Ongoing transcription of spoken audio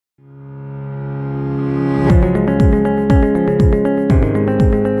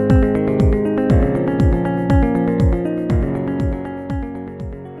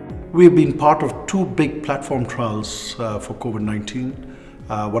We've been part of two big platform trials for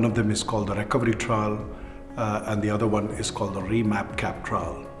COVID-19. One of them is called the recovery trial and the other one is called the REMAP-CAP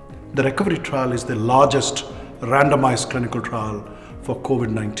trial. The recovery trial is the largest randomized clinical trial for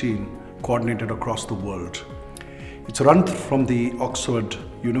COVID-19 coordinated across the world. It's run from the Oxford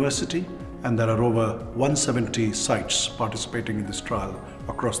University and there are over 170 sites participating in this trial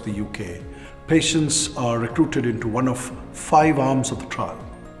across the UK. Patients are recruited into one of 5 arms of the trial.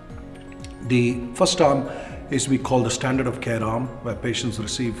 The first arm is we call the standard of care arm, where patients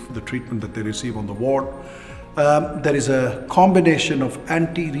receive the treatment that they receive on the ward. There is a combination of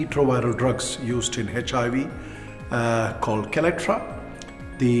antiretroviral drugs used in HIV called Kaletra.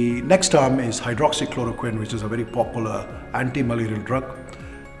 The next arm is hydroxychloroquine, which is a very popular anti-malarial drug.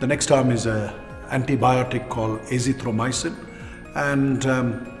 The next arm is an antibiotic called azithromycin. And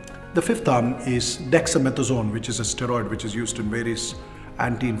the fifth arm is dexamethasone, which is a steroid which is used in various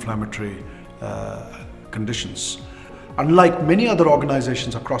anti-inflammatory conditions. Unlike many other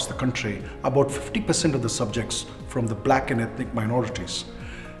organizations across the country, about 50% of the subjects from the black and ethnic minorities.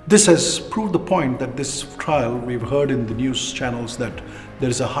 This has proved the point that this trial, we've heard in the news channels that there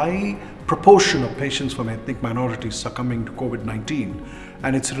is a high proportion of patients from ethnic minorities succumbing to COVID-19.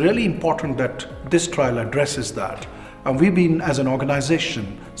 And it's really important that this trial addresses that. And we've been, as an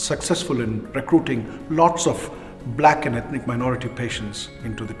organization, successful in recruiting lots of black and ethnic minority patients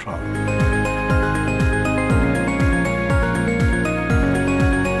into the trial.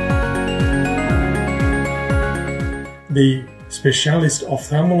 The specialist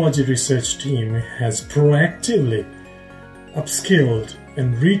ophthalmology research team has proactively upskilled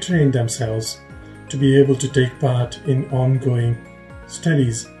and retrained themselves to be able to take part in ongoing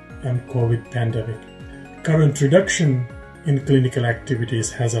studies on COVID pandemic. Current reduction in clinical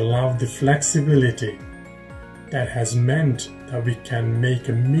activities has allowed the flexibility that has meant that we can make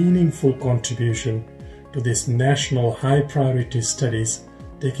a meaningful contribution to this national high priority studies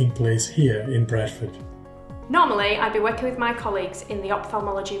taking place here in Bradford. Normally, I'd be working with my colleagues in the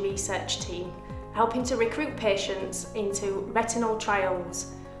ophthalmology research team, helping to recruit patients into retinal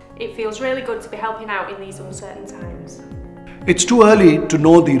trials. It feels really good to be helping out in these uncertain times. It's too early to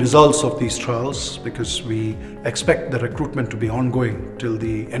know the results of these trials because we expect the recruitment to be ongoing till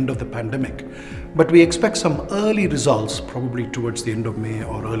the end of the pandemic. But we expect some early results probably towards the end of May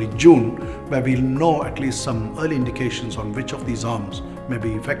or early June, where we'll know at least some early indications on which of these arms may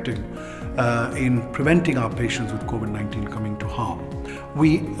be effective in preventing our patients with COVID-19 coming to harm.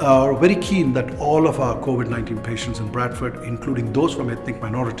 We are very keen that all of our COVID-19 patients in Bradford, including those from ethnic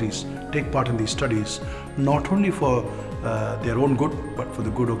minorities, take part in these studies, not only for their own good, but for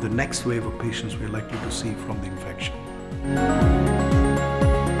the good of the next wave of patients we're likely to see from the infection.